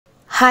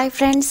Hi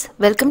friends,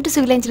 welcome to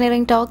Civil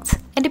Engineering Talks.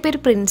 എൻ്റെ പേര്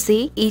പ്രിൻസി.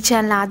 ഈ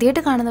ചാനൽ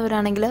ആദ്യമായിട്ട്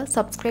കാണുന്നവരാണെങ്കിൽ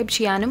സബ്സ്ക്രൈബ്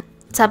ചെയ്യാനും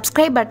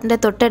സബ്സ്ക്രൈബ് ബട്ടൻ്റെ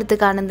തൊട്ടടുത്ത്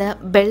കാണുന്ന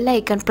ബെൽ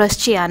ഐക്കൺ പ്രസ്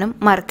ചെയ്യാനും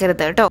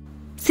മറക്കരുത് കേട്ടോ.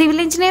 സിവിൽ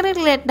എഞ്ചിനീയറിംഗ്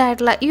റിലേറ്റഡ്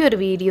ആയിട്ടുള്ള ഈ ഒരു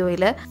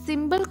വീഡിയോയിൽ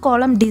സിമ്പിൾ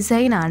കോളം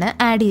ഡിസൈൻ ആണ്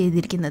ആഡ്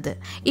ചെയ്തിരിക്കുന്നത്.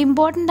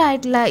 ഇമ്പോർട്ടൻ്റ്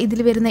ആയിട്ടുള്ള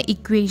ഇതിൽ വരുന്ന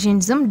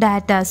ഇക്വേഷൻസും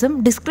ഡാറ്റാസും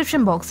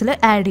ഡിസ്ക്രിപ്ഷൻ ബോക്സിൽ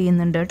ആഡ്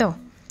ചെയ്യുന്നുണ്ട് കേട്ടോ.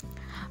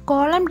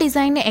 കോളം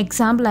ഡിസൈനിന്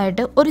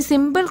എക്സാമ്പിളായിട്ട് ഒരു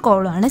സിമ്പിൾ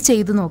കോളമാണ്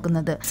ചെയ്തു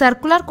നോക്കുന്നത്.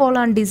 സർക്കുലർ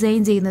കോളമാണ് ഡിസൈൻ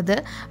ചെയ്യുന്നത്.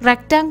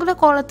 റെക്ടാങ്കുലർ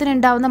കോളത്തിന്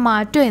ഉണ്ടാവുന്ന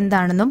മാറ്റം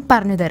എന്താണെന്നും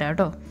പറഞ്ഞു തരാം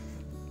കേട്ടോ.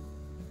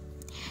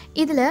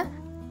 ഇതിൽ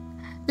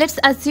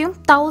let's assume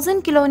 1000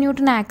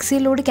 kN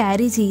axial load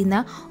carry ചെയ്യുന്ന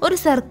ഒരു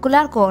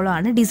സർക്കുലർ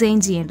കോളമാണ് ഡിസൈൻ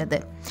ചെയ്യേണ്ടത്.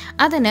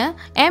 അതിന്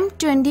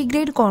M20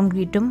 ഗ്രേഡ്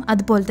കോൺക്രീറ്റും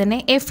അതുപോലെ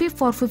തന്നെ FE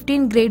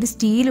 415 ഗ്രേഡ്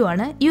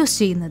സ്റ്റീലുമാണ് യൂസ്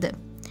ചെയ്യുന്നത്.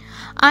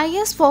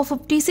 IS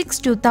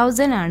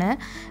 456-2000 ആണ്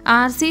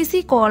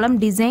RCC കോളം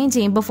ഡിസൈൻ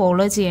ചെയ്യുമ്പോൾ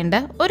ഫോളോ ചെയ്യേണ്ട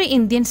ഒരു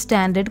ഇന്ത്യൻ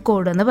സ്റ്റാൻഡേർഡ്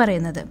കോഡ് എന്ന്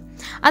പറയുന്നത്.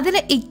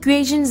 അതിലെ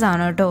ഇക്വേഷൻസ്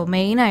ആണ് കേട്ടോ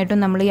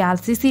മെയിനായിട്ടും നമ്മൾ ഈ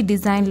RCC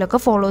ഡിസൈനിലൊക്കെ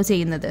ഫോളോ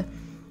ചെയ്യുന്നത്.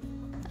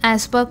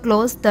 As per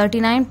close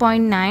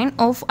 39.9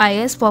 of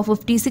IS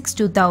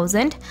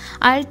 456-2000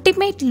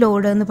 ultimate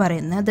load എന്ന്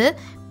പറയുന്നത്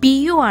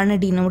PU ആണ്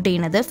ഡിനോട്ട്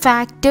ചെയ്യുന്നത്.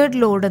 ഫാക്ടേർഡ്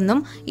ലോഡ്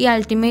എന്നും ഈ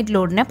അൾട്ടിമേറ്റ്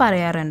ലോഡിനെ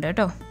പറയാറുണ്ട്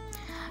കേട്ടോ.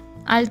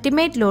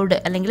 അൾട്ടിമേറ്റ് ലോഡ്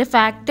അല്ലെങ്കിൽ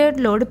factored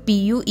load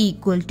PU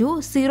equal to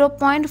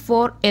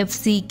 0.4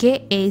 FCK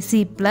AC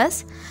plus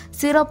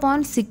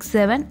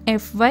 0.67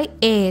 FY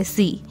ASC.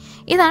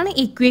 ഇതാണ്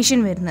ഇക്വേഷൻ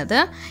വരുന്നത്.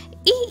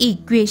 ഈ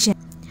ഇക്വേഷൻ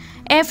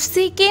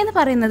FCK എന്ന്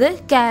പറയുന്നത്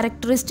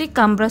ക്യാരക്ടറിസ്റ്റിക്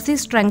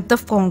കംപ്രസീവ് സ്ട്രെങ്ത്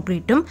ഓഫ്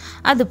കോൺക്രീറ്റും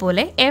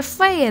അതുപോലെ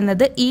FI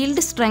എന്നത്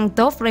ഈൽഡ്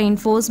സ്ട്രെങ്ത് ഓഫ്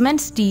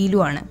റെയിൻഫോഴ്സ്മെൻറ്റ്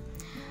സ്റ്റീലുമാണ്.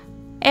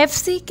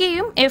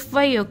 FCKയും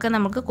FIയും ഒക്കെ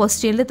നമുക്ക്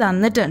ക്വസ്റ്റ്യനിൽ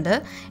തന്നിട്ടുണ്ട്.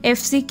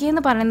 FCK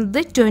എന്ന് പറയുന്നത്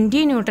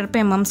 20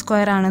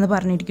 Nm/mm² ആണെന്ന്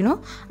പറഞ്ഞിരിക്കുന്നു.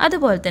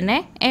 അതുപോലെ തന്നെ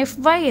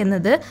FY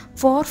എന്നത്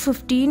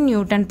 415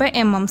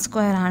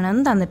 Nm/mm²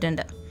 ആണെന്ന്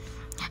തന്നിട്ടുണ്ട്.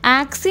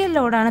 ആക്സിയൽ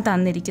ലോഡാണ്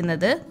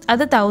തന്നിരിക്കുന്നത്.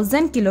 അത്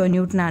 1000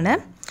 kN ആണ്.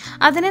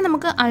 അതിനെ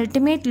നമുക്ക്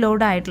അൾട്ടിമേറ്റ്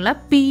ലോഡായിട്ടുള്ള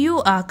PU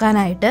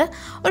ആക്കാനായിട്ട്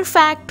ഒരു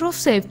ഫാക്ടർ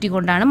ഓഫ് സേഫ്റ്റി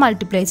കൊണ്ടാണ്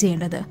മൾട്ടിപ്ലൈ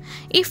ചെയ്യേണ്ടത്.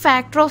 ഈ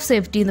ഫാക്ടർ ഓഫ്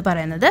സേഫ്റ്റി എന്ന്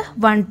പറയുന്നത്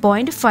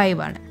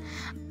 1.5 ആണ്.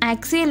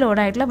 Axial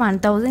ലോഡായിട്ടുള്ള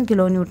 1000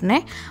 kN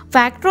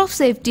factor of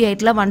safety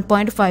ആയിട്ടുള്ള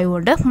 1.5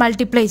 കൊണ്ട്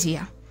മൾട്ടിപ്ലൈ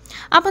ചെയ്യാം.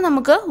 അപ്പോൾ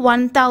നമുക്ക്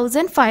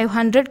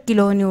 1500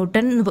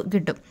 kN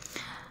കിട്ടും.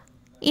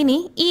 ഇനി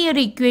ഈ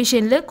ഒരു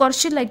ഇക്വേഷനിൽ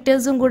കുറച്ച്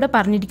ലെറ്റേഴ്സും കൂടെ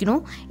പറഞ്ഞിരിക്കുന്നു.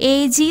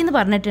 AG എന്ന്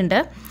പറഞ്ഞിട്ടുണ്ട്.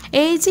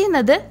 AG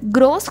എന്നത്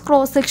gross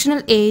cross sectional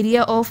area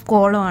of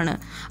column ആണ്.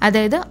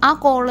 അതായത് ആ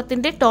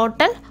കോളത്തിൻ്റെ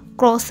ടോട്ടൽ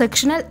ക്രോസ്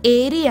സെക്ഷണൽ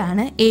ഏരിയ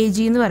ആണ് AG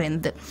എന്ന്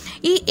പറയുന്നത്.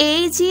 ഈ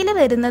AGയിൽ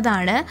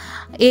വരുന്നതാണ്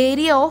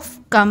ഏരിയ ഓഫ്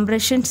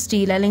കംപ്രഷൻ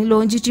സ്റ്റീൽ അല്ലെങ്കിൽ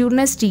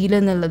ലോഞ്ചിറ്റ്യൂഡിനൽ സ്റ്റീൽ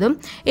എന്നുള്ളതും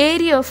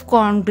ഏരിയ ഓഫ്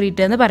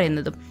കോൺക്രീറ്റ് എന്ന്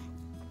പറയുന്നതും.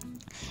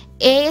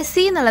 AC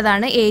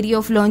എന്നുള്ളതാണ് ഏരിയ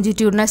ഓഫ്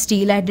ലോഞ്ചിറ്റ്യൂഡിനൽ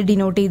സ്റ്റീലായിട്ട്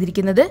ഡിനോട്ട്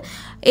ചെയ്തിരിക്കുന്നത്.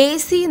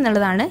 AC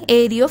എന്നുള്ളതാണ്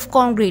ഏരിയ ഓഫ്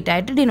കോൺക്രീറ്റ്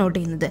ആയിട്ട് ഡിനോട്ട്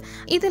ചെയ്യുന്നത്.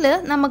 ഇതിൽ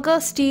നമുക്ക്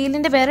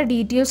സ്റ്റീലിൻ്റെ വേറെ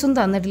ഡീറ്റെയിൽസൊന്നും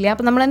തന്നിട്ടില്ല.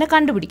 അപ്പോൾ നമ്മൾ തന്നെ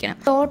കണ്ടുപിടിക്കണം.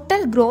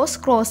 ടോട്ടൽ ഗ്രോസ്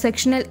ക്രോസ്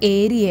സെക്ഷണൽ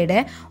ഏരിയയുടെ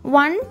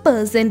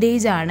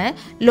 1% ആണ്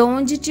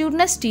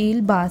ലോഞ്ചിറ്റ്യൂഡിനൽ സ്റ്റീൽ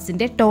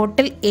ബാസിൻ്റെ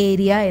ടോട്ടൽ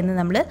ഏരിയ എന്ന്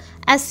നമ്മൾ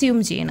അസ്യൂം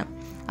ചെയ്യണം.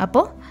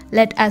 അപ്പോൾ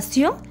let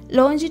assume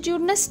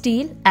longitudinal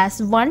steel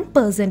as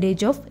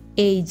 1% of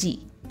AG,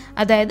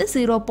 അതായത്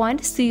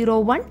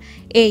 0.01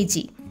 AG.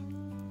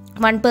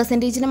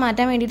 1%നെ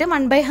മാറ്റാൻ വേണ്ടിയിട്ട്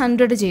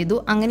 1/100 ചെയ്തു.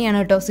 അങ്ങനെയാണ്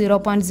കേട്ടോ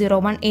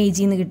 0.01 AG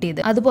എന്ന്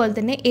കിട്ടിയത്. അതുപോലെ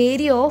തന്നെ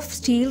ഏരിയ ഓഫ്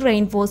സ്റ്റീൽ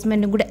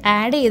റെയിൻഫോഴ്സ്മെൻറ്റും കൂടി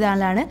ആഡ്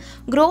ചെയ്താലാണ്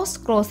ഗ്രോസ്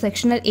ക്രോസ്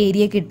സെക്ഷണൽ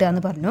ഏരിയ കിട്ടുക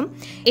എന്ന് പറഞ്ഞു.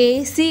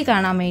 AC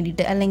കാണാൻ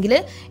വേണ്ടിയിട്ട് അല്ലെങ്കിൽ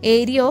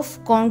ഏരിയ ഓഫ്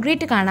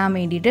കോൺക്രീറ്റ് കാണാൻ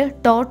വേണ്ടിയിട്ട്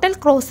total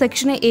cross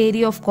sectional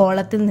area of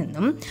കോളത്തിൽ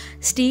നിന്നും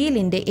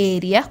സ്റ്റീലിൻ്റെ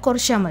ഏരിയ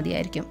കുറച്ചാൽ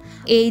മതിയായിരിക്കും.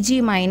 AG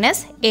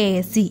minus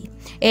ASC.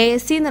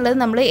 ASC എന്നുള്ളത്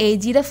നമ്മൾ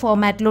AGയുടെ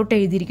ഫോമാറ്റിലോട്ട്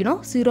എഴുതിയിരിക്കുന്നു.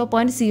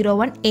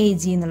 0.01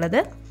 AG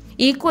എന്നുള്ളത്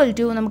ഈക്വൽ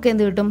ടു നമുക്ക്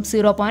എന്ത് കിട്ടും?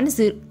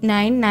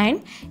 0.99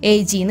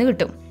 AG എന്ന്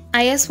കിട്ടും.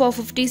 IS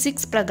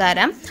 456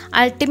 പ്രകാരം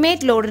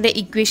അൾട്ടിമേറ്റ് ലോഡിൻ്റെ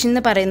ഇക്വേഷൻ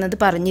എന്ന് പറയുന്നത്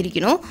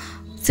പറഞ്ഞിരിക്കുന്നു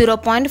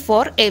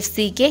 0.4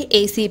 FCK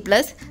AC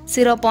plus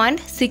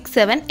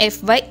 0.67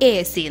 FY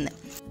ASC എന്ന്.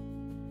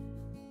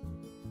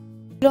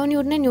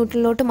 കിലോന്യൂട്ടനെ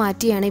ന്യൂട്ടണിലോട്ട്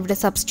മാറ്റിയാണ് ഇവിടെ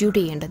സബ്സ്റ്റിറ്റ്യൂട്ട്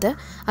ചെയ്യേണ്ടത്.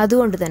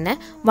 അതുകൊണ്ട് തന്നെ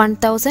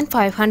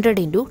 1500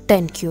 ×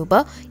 10³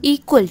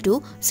 ഈക്വൽ ടു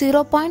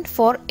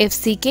 0.4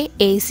 FCK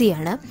AC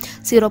ആണ്.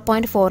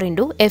 0.4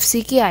 ×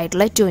 FCK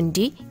ആയിട്ടുള്ള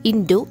 20 ×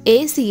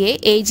 ACയെ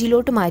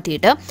AGയിലോട്ട്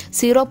മാറ്റിയിട്ട്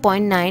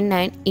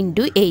 0.99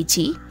 × AG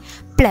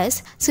പ്ലസ്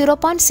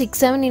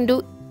 0.67 ×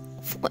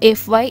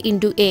 FY ×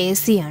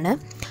 ASC ആണ്.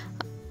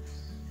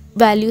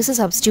 വാല്യൂസ്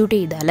സബ്സ്റ്റിറ്റ്യൂട്ട്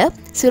ചെയ്താൽ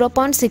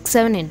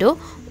 0.67 ×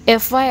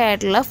 FY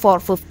ആയിട്ടുള്ള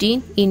 415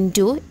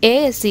 ×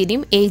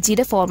 ASCയുടെയും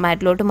AGയുടെ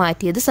ഫോർമാറ്റിലോട്ട്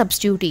മാറ്റിയത്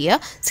സബ്സ്റ്റിറ്റ്യൂട്ട് ചെയ്യുക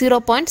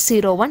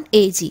 0.01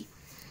 AG.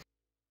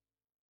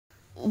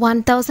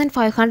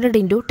 1500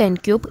 ×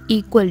 10³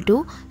 equal to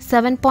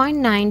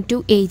 7.92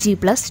 AG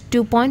plus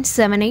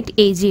 2.78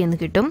 AG എന്ന്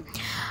കിട്ടും.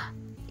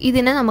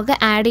 ഇതിനെ നമുക്ക്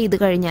ആഡ് ചെയ്ത്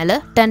കഴിഞ്ഞാൽ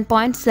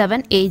 10.7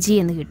 AG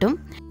എന്ന് കിട്ടും.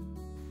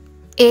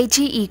 AG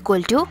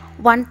equal to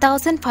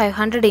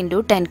 1500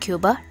 ×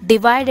 10³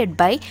 divided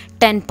by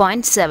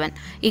 10.7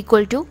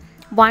 equal to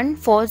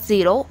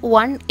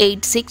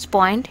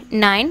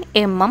 140,186.9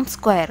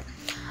 mm².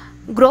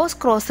 Gross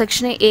cross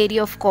sectional area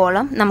of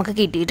column നമുക്ക്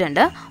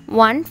കിട്ടിയിട്ടുണ്ട്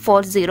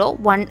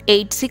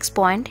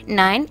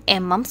 140,186.9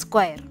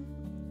 mm².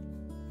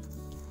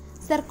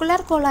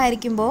 സർക്കുലർ കോളം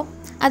ആയിരിക്കുമ്പോൾ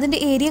അതിൻ്റെ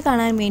ഏരിയ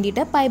കാണാൻ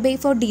വേണ്ടിയിട്ട്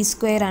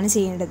π/4d² ആണ്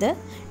ചെയ്യേണ്ടത്.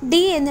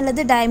 ഡി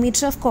എന്നുള്ളത്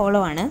ഡയമീറ്റർ ഓഫ്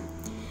കോളമാണ്.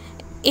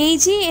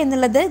 AG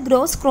എന്നുള്ളത്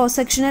gross cross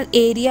sectional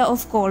area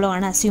of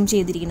കോളമാണ് assume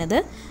ചെയ്തിരിക്കുന്നത്.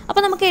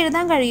 അപ്പോൾ നമുക്ക്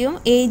എഴുതാൻ കഴിയും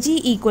AG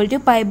 =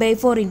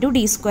 π/4 × d²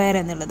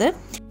 എന്നുള്ളത്.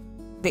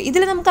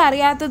 ഇതിൽ നമുക്ക്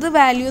അറിയാത്തത്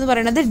വാല്യൂ എന്ന്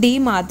പറയുന്നത് ഡി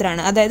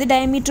മാത്രമാണ്, അതായത്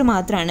ഡയമീറ്റർ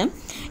മാത്രമാണ്.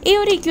 ഈ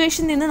ഒരു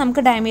ഇക്വേഷനിൽ നിന്ന്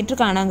നമുക്ക് ഡയമീറ്റർ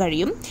കാണാൻ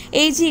കഴിയും.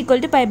 AG =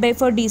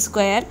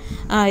 π/4d²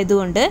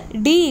 ആയതുകൊണ്ട്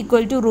D =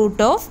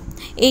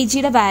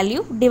 √AGയുടെ value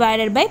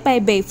divided by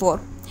π/4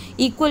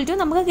 equal to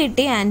നമുക്ക്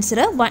കിട്ടിയ ആൻസർ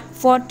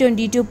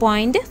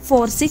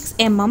 422.46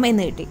 mm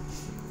എന്ന് കിട്ടി.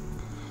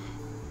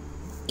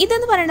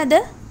 ഇതെന്ന് പറയുന്നത്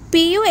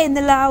PU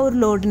എന്നുള്ള ആ ഒരു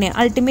ലോഡിനെ,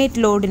 അൾട്ടിമേറ്റ്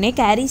ലോഡിനെ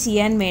ക്യാരി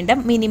ചെയ്യാൻ വേണ്ട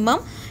മിനിമം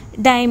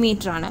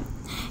ഡയമീറ്റർ ആണ്.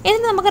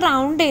 ഇതിന് നമുക്ക്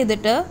റൗണ്ട്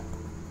ചെയ്തിട്ട്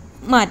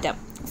മാറ്റാം,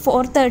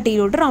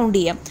 430 റൗണ്ട്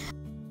ചെയ്യാം.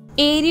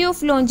 Area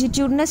of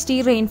longitudinal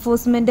steel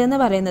reinforcement എന്ന്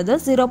പറയുന്നത്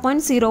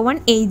 0.01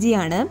 AG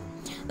ആണ്.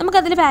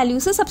 നമുക്കതിൽ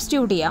വാല്യൂസ്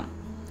സബ്സ്റ്റിറ്റ്യൂട്ട് ചെയ്യാം.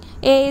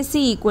 ASC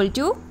 =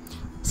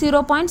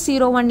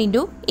 0.01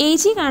 ×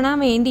 AG കാണാൻ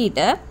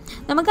വേണ്ടിയിട്ട്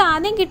നമുക്ക്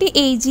ആദ്യം കിട്ടിയ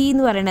AG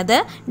എന്ന് പറയുന്നത്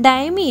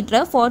ഡയമീറ്റർ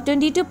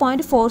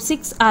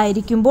 422.46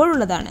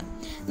 ആയിരിക്കുമ്പോഴുള്ളതാണ്.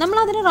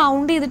 നമ്മളതിന്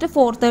റൗണ്ട് ചെയ്തിട്ട്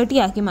 430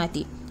 ആക്കി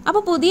മാറ്റി.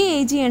 അപ്പോൾ പുതിയ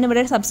AG ആണ്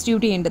ഇവിടെ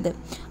സബ്സ്റ്റിറ്റ്യൂട്ട് ചെയ്യേണ്ടത്.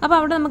 അപ്പോൾ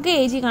അവിടെ നമുക്ക്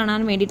AG കാണാൻ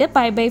വേണ്ടിയിട്ട്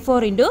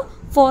π/4 ×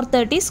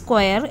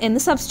 430² എന്ന്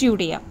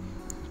സബ്സ്റ്റിറ്റ്യൂട്ട് ചെയ്യാം.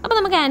 അപ്പോൾ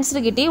നമുക്ക് ആൻസർ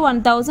കിട്ടി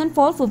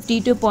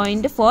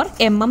 1452.4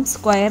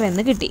 mm²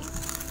 എന്ന് കിട്ടി.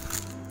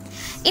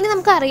 ഇനി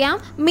നമുക്കറിയാം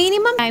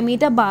മിനിമം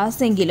ഡയമീറ്റർ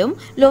ബാസ് എങ്കിലും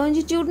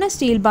ലോഞ്ചിറ്റ്യൂഡിനൽ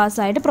സ്റ്റീൽ ബാസ്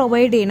ആയിട്ട്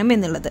പ്രൊവൈഡ് ചെയ്യണം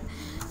എന്നുള്ളത്.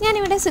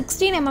 ഞാനിവിടെ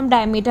 16 mm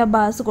ഡയമീറ്റർ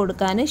ബാസ്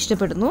കൊടുക്കാൻ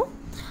ഇഷ്ടപ്പെടുന്നു.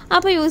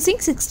 അപ്പോൾ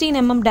യൂസിങ് 16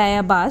 mm ഡയ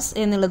ബാസ്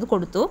എന്നുള്ളത്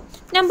കൊടുത്തു.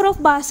 നമ്പർ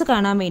ഓഫ് ബാസ്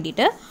കാണാൻ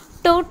വേണ്ടിയിട്ട്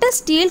ടോട്ടൽ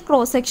സ്റ്റീൽ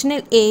ക്രോസ്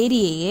സെക്ഷണൽ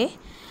ഏരിയയെ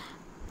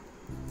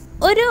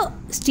ഒരു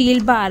സ്റ്റീൽ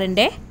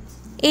ബാറിൻ്റെ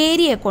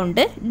ഏരിയ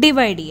കൊണ്ട്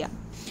ഡിവൈഡ് ചെയ്യാം.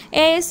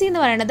 ASC എന്ന്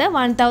പറയുന്നത്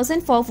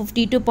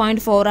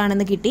 1452.4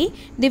 ആണെന്ന് കിട്ടി.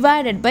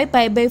 Divided by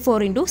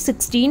π/4 ×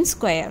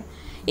 16²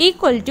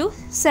 equal to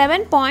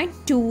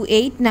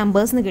 7.28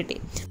 numbers എന്ന് കിട്ടി.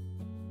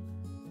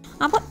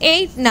 അപ്പോൾ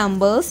 8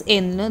 നമ്പേഴ്സ്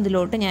എന്ന്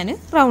ഇതിലോട്ട് ഞാൻ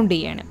റൗണ്ട്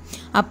ചെയ്യാണ്.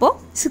 അപ്പോൾ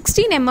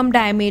 16 mm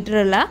ഡയമീറ്റർ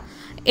ഉള്ള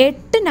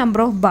 8 number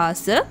of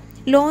bass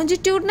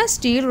longitudinal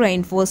steel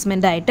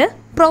reinforcement ആയിട്ട്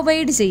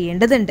പ്രൊവൈഡ്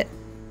ചെയ്യേണ്ടതുണ്ട്.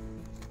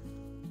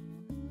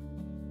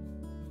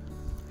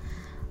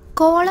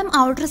 കോളം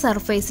ഔട്ടർ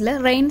സർഫേസിൽ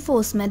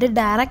റെയിൻഫോഴ്സ്മെൻറ്റ്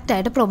ഡയറക്റ്റ്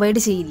ആയിട്ട് പ്രൊവൈഡ്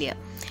ചെയ്യില്ല.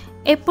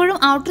 എപ്പോഴും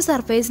ഔട്ടർ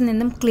സർഫേസിൽ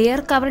നിന്നും clear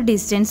cover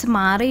distance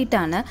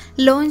മാറിയിട്ടാണ്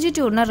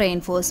longitudinal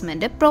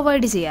reinforcement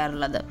provide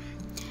ചെയ്യാറുള്ളത്.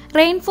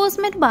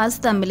 റെയിൻഫോഴ്സ്മെൻറ്റ് ബാസ്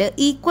തമ്മിൽ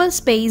ഈക്വൽ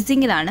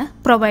സ്പേസിങ്ങിലാണ്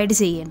പ്രൊവൈഡ്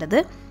ചെയ്യേണ്ടത്.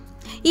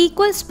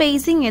 ഈക്വൽ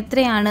സ്പേസിങ്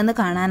എത്രയാണെന്ന്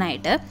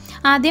കാണാനായിട്ട്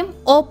ആദ്യം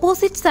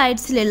opposite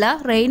സൈഡ്സിലുള്ള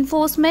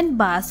reinforcement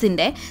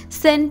ബാസിൻ്റെ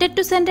centre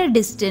to centre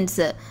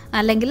distance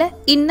അല്ലെങ്കിൽ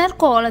ഇന്നർ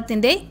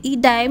കോളത്തിൻ്റെ ഈ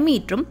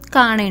ഡയമീറ്ററും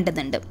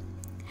കാണേണ്ടതുണ്ട്.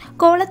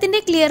 കോളത്തിൻ്റെ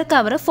ക്ലിയർ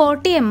കവർ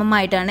 40 mm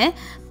ആയിട്ടാണ്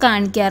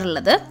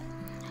കാണിക്കാറുള്ളത്.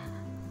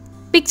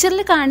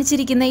 പിക്ചറിൽ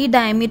കാണിച്ചിരിക്കുന്ന ഈ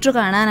ഡയമീറ്റർ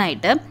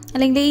കാണാനായിട്ട്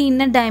അല്ലെങ്കിൽ ഈ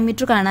ഇന്നർ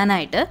ഡയമീറ്റർ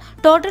കാണാനായിട്ട്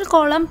ടോട്ടൽ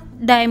കോളം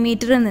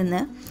ഡയമീറ്ററിൽ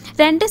നിന്ന്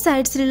 2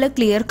 സൈഡ്സിലുള്ള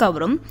ക്ലിയർ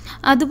കവറും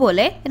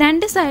അതുപോലെ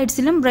 2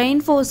 സൈഡ്സിലും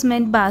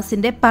റെയിൻഫോഴ്സ്മെൻറ്റ്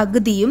ബാസിൻ്റെ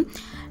പകുതിയും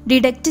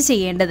ഡിഡക്റ്റ്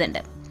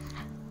ചെയ്യേണ്ടതുണ്ട്.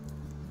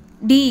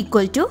 D =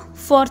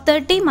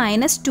 430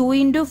 - 2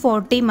 ×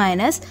 40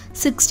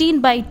 -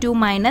 16/2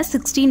 -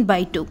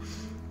 16/2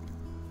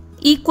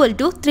 equal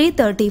to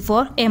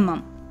 334 mm.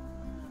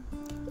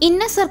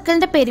 Inner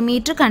സർക്കിളിൻ്റെ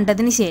പെരിമീറ്റർ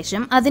കണ്ടതിന്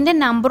ശേഷം അതിൻ്റെ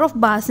നമ്പർ ഓഫ്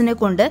ബാസിനെ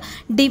കൊണ്ട്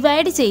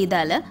ഡിവൈഡ്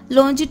ചെയ്താൽ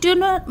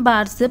ലോഞ്ചിറ്റ്യൂഡിനൽ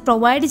ബാർസ്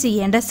പ്രൊവൈഡ്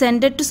ചെയ്യേണ്ട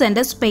സെൻറ്റർ ടു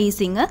സെൻറ്റർ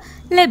സ്പേസിങ്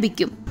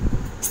ലഭിക്കും.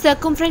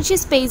 Circumferential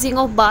spacing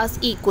of bass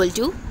equal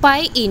to π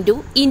 ×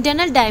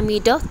 internal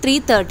diameter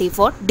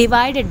 334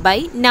 divided by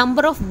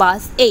number of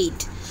bass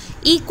 8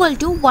 equal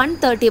to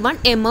 131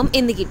 mm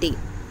എന്ന് കിട്ടി.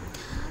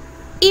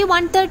 ഈ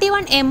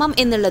 131 mm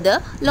എന്നുള്ളത്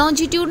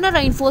ലോഞ്ചിറ്റ്യൂഡിനൽ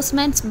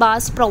റെയിൻഫോഴ്സ്മെൻറ്റ്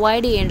ബാസ്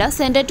പ്രൊവൈഡ് ചെയ്യേണ്ട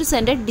centre to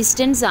centre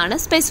distance ആണ്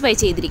specify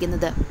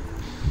ചെയ്തിരിക്കുന്നത്.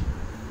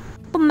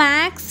 അപ്പോൾ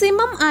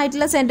മാക്സിമം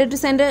ആയിട്ടുള്ള centre to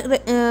centre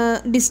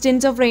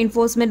distance of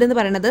reinforcement എന്ന്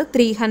പറയുന്നത്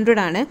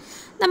 300 ആണ്.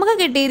 നമുക്ക്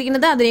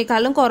കിട്ടിയിരിക്കുന്നത്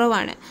അതിനേക്കാളും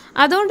കുറവാണ്.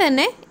 അതുകൊണ്ട്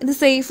തന്നെ ഇത്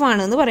സേഫ്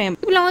ആണെന്ന് പറയാം.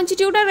 ഇപ്പോൾ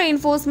ലോഞ്ചിറ്റ്യൂഡിനൽ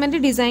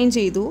റെയിൻഫോഴ്സ്മെൻറ്റ് ഡിസൈൻ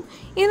ചെയ്തു.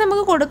 ഇനി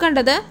നമുക്ക്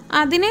കൊടുക്കേണ്ടത്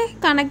അതിനെ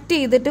കണക്ട്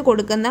ചെയ്തിട്ട്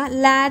കൊടുക്കുന്ന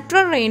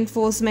ലാറ്ററൽ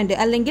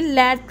റെയിൻഫോഴ്സ്മെൻറ്റ് അല്ലെങ്കിൽ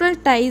ലാറ്ററൽ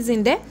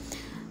ടൈസിൻ്റെ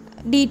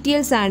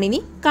ഡീറ്റെയിൽസ് ആണ് ഇനി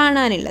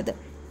കാണാനുള്ളത്.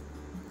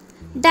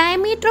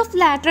 ഡയമീറ്റർ ഓഫ്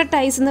ലാറ്ററൽ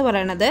ടൈസ് എന്ന്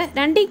പറയുന്നത്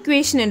 2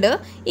 ഇക്വേഷൻ ഉണ്ട്.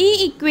 ഈ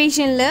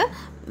ഇക്വേഷനിൽ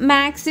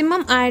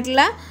മാക്സിമം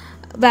ആയിട്ടുള്ള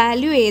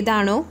വാല്യൂ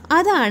ഏതാണോ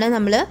അതാണ്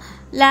നമ്മൾ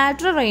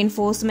ലാറ്ററൽ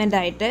റെയിൻഫോഴ്സ്മെൻ്റ്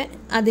ആയിട്ട്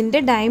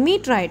അതിൻ്റെ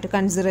ഡയമീറ്റർ ആയിട്ട്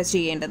കൺസിഡർ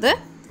ചെയ്യേണ്ടത്.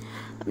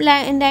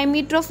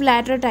 ഡയമീറ്റർ ഓഫ്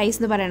ലാറ്ററൽ ടൈസ്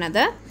എന്ന്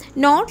പറയുന്നത്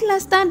not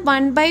less than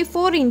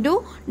 1/4 ×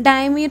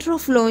 diameter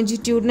of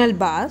longitudinal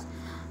bar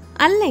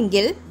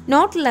അല്ലെങ്കിൽ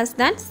നോട്ട് ലെസ്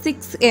ദാൻ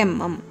 6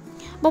 mm.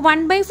 അപ്പോൾ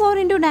 1/4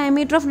 ×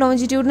 ഡയമീറ്റർ ഓഫ്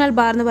ലോഞ്ചിറ്റ്യൂഡിനൽ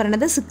ബാർ എന്ന്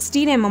പറയുന്നത്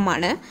 16 mm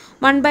ആണ്.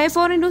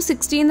 1/4 ×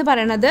 16 എന്ന്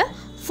പറയുന്നത്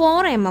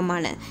 4 mm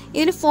ആണ്.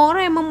 ഇതിൽ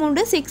 4 mm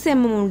ഉണ്ട്, 6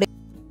 mm ഉണ്ട്.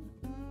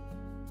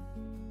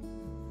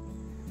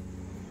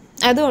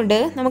 അതുകൊണ്ട്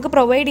നമുക്ക്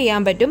പ്രൊവൈഡ്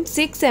ചെയ്യാൻ പറ്റും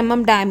 6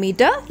 mm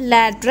ഡയമീറ്റർ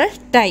ലാറ്ററൽ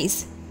ടൈസ്.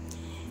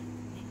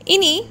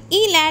 ഇനി ഈ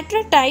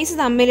ലാറ്ററൽ ടൈസ്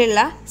തമ്മിലുള്ള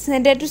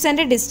സെൻറ്റർ ടു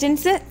സെൻറ്റർ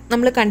ഡിസ്റ്റൻസ്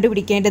നമ്മൾ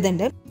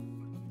കണ്ടുപിടിക്കേണ്ടതുണ്ട്.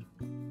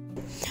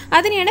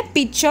 അതിനെയാണ്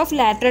പിച്ച് ഓഫ്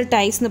ലാറ്ററൽ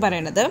ടൈസ് എന്ന്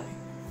പറയുന്നത്.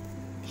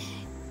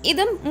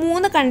 ഇതും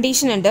 3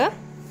 കണ്ടീഷൻ ഉണ്ട്.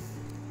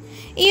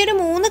 ഈ ഒരു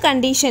 3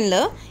 കണ്ടീഷനിൽ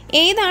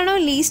ഏതാണോ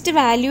ലീസ്റ്റ്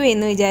വാല്യൂ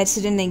എന്ന്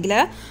വിചാരിച്ചിട്ടുണ്ടെങ്കിൽ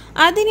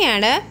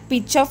അതിനെയാണ്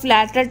പിച്ച് ഓഫ്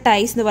ലാറ്ററൽ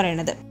ടൈസ് എന്ന്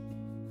പറയുന്നത്.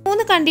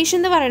 3 കണ്ടീഷൻ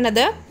എന്ന്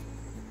പറയുന്നത്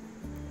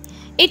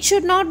it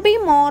should not be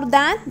more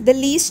than the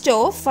least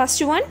of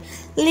first one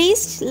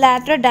least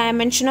lateral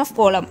dimension of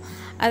column.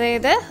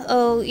 അതായത്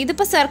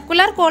ഇതിപ്പോൾ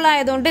സർക്കുലർ കോൾ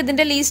ആയതുകൊണ്ട്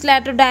ഇതിൻ്റെ ലീസ്റ്റ്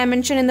ലാറ്ററൽ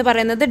ഡയമെൻഷൻ എന്ന്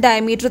പറയുന്നത്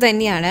ഡയമീറ്റർ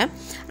തന്നെയാണ്.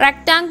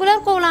 റെക്ടാങ്കുലർ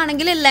കോൾ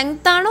ആണെങ്കിൽ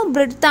ലെങ്ത് ആണോ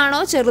ബ്രെഡ്ത്ത് ആണോ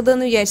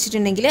ചെറുതെന്ന്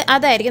വിചാരിച്ചിട്ടുണ്ടെങ്കിൽ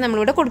അതായിരിക്കും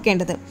നമ്മളിവിടെ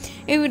കൊടുക്കേണ്ടത്.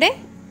 ഇവിടെ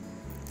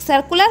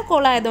സർക്കുലർ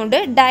കോൾ ആയതുകൊണ്ട്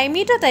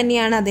ഡയമീറ്റർ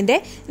തന്നെയാണ് അതിൻ്റെ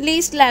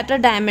ലീസ്റ്റ്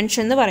ലാറ്ററൽ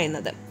ഡയമെൻഷൻ എന്ന്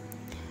പറയുന്നത്.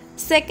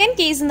 സെക്കൻഡ്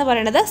കേസ് എന്ന്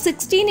പറയുന്നത്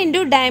 16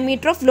 into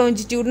diameter of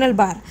longitudinal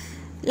bar.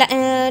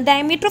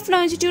 Diameter of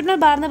longitudinal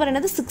bar എന്ന്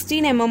പറയുന്നത്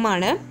 16 mm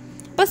ആണ്.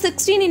 അപ്പോൾ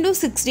 16 ഇൻറ്റു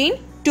 16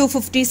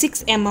 256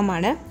 mm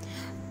ആണ്.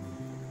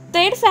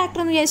 തേർഡ് ഫാക്ടർ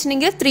എന്ന്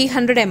വിചാരിച്ചിട്ടുണ്ടെങ്കിൽ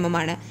 300 mm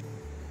ആണ്.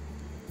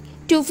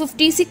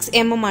 256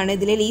 mm ആണ്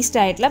ഇതിലെ ലീസ്റ്റ്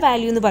ആയിട്ടുള്ള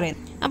വാല്യൂ എന്ന്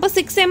പറയുന്നത്. അപ്പോൾ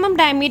 6 mm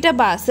ഡയമീറ്റർ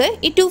ബാസ്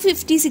ഈ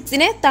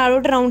 256നെ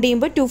താഴോട്ട് റൗണ്ട്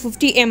ചെയ്യുമ്പോൾ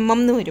 250 mm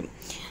എന്ന് വരും.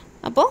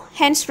 അപ്പോൾ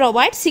hence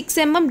provide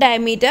 6 mm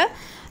diameter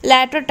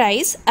lateral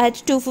ties at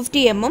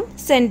 250 mm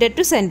centre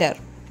to centre.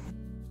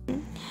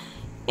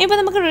 ഇപ്പോൾ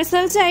നമുക്ക്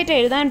റിസൾട്ട്സ് ആയിട്ട്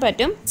എഴുതാൻ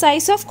പറ്റും.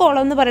 സൈസ് ഓഫ്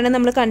കോളം എന്ന് പറയുന്നത്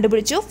നമ്മൾ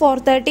കണ്ടുപിടിച്ചു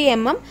 430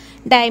 mm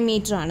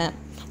ഡയമീറ്റർ ആണ്.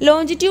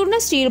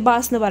 ലോഞ്ചിറ്റ്യൂഡിനൽ സ്റ്റീൽ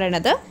ബാർസ് എന്ന്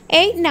പറയുന്നത്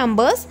 8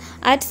 numbers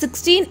at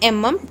 16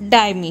 mm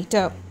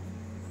diameter.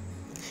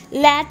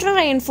 Lateral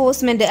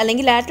reinforcement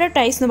അല്ലെങ്കിൽ ലാറ്ററൽ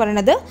ടൈസ് എന്ന്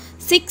പറയുന്നത്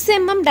 6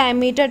 mm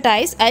diameter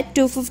ties at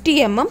 250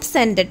 mm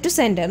centre to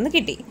centre എന്ന്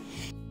കിട്ടി.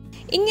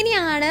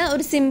 ഇങ്ങനെയാണ്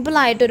ഒരു സിമ്പിൾ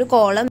ആയിട്ടൊരു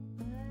കോളം.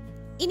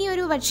 ഇനി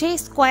ഒരു പക്ഷേ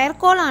സ്ക്വയർ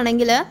കോൾ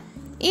ആണെങ്കിൽ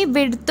ഈ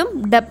വിഡ്ത്തും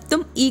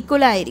ഡെപ്തും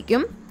ഈക്വൽ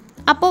ആയിരിക്കും.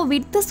 അപ്പോൾ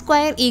width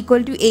square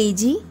equal to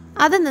AG,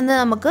 അതിൽ നിന്ന്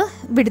നമുക്ക്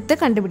വിഡ്ത്ത്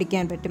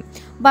കണ്ടുപിടിക്കാൻ പറ്റും.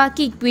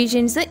 ബാക്കി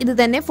ഇക്വേഷൻസ് ഇത്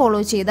തന്നെ ഫോളോ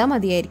ചെയ്താൽ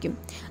മതിയായിരിക്കും.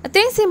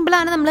 അത്രയും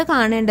സിമ്പിളാണ് നമ്മൾ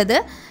കാണേണ്ടത്.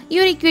 ഈ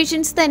ഒരു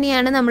ഇക്വേഷൻസ്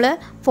തന്നെയാണ് നമ്മൾ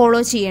ഫോളോ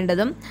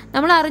ചെയ്യേണ്ടതും.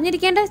 നമ്മൾ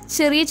അറിഞ്ഞിരിക്കേണ്ട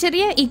ചെറിയ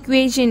ചെറിയ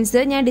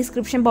ഇക്വേഷൻസ് ഞാൻ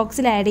ഡിസ്ക്രിപ്ഷൻ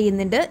ബോക്സിൽ ആഡ്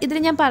ചെയ്യുന്നുണ്ട്. ഇതിൽ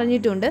ഞാൻ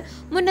പറഞ്ഞിട്ടുണ്ട്.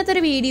 മുന്നത്തെ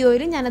ഒരു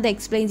വീഡിയോയിൽ ഞാനത്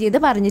എക്സ്പ്ലെയിൻ ചെയ്ത്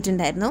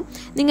പറഞ്ഞിട്ടുണ്ടായിരുന്നു.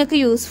 നിങ്ങൾക്ക്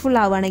യൂസ്ഫുൾ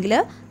ആവുകയാണെങ്കിൽ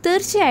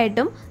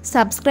തീർച്ചയായിട്ടും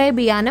സബ്സ്ക്രൈബ്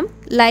ചെയ്യാനും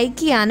ലൈക്ക്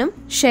ചെയ്യാനും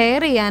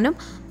ഷെയർ ചെയ്യാനും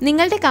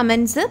നിങ്ങളുടെ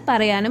കമൻറ്റ്സ്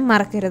പറയാനും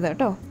മറക്കരുത്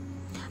കേട്ടോ.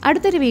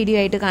 അടുത്തൊരു വീഡിയോ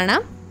ആയിട്ട്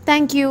കാണാം.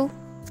 താങ്ക്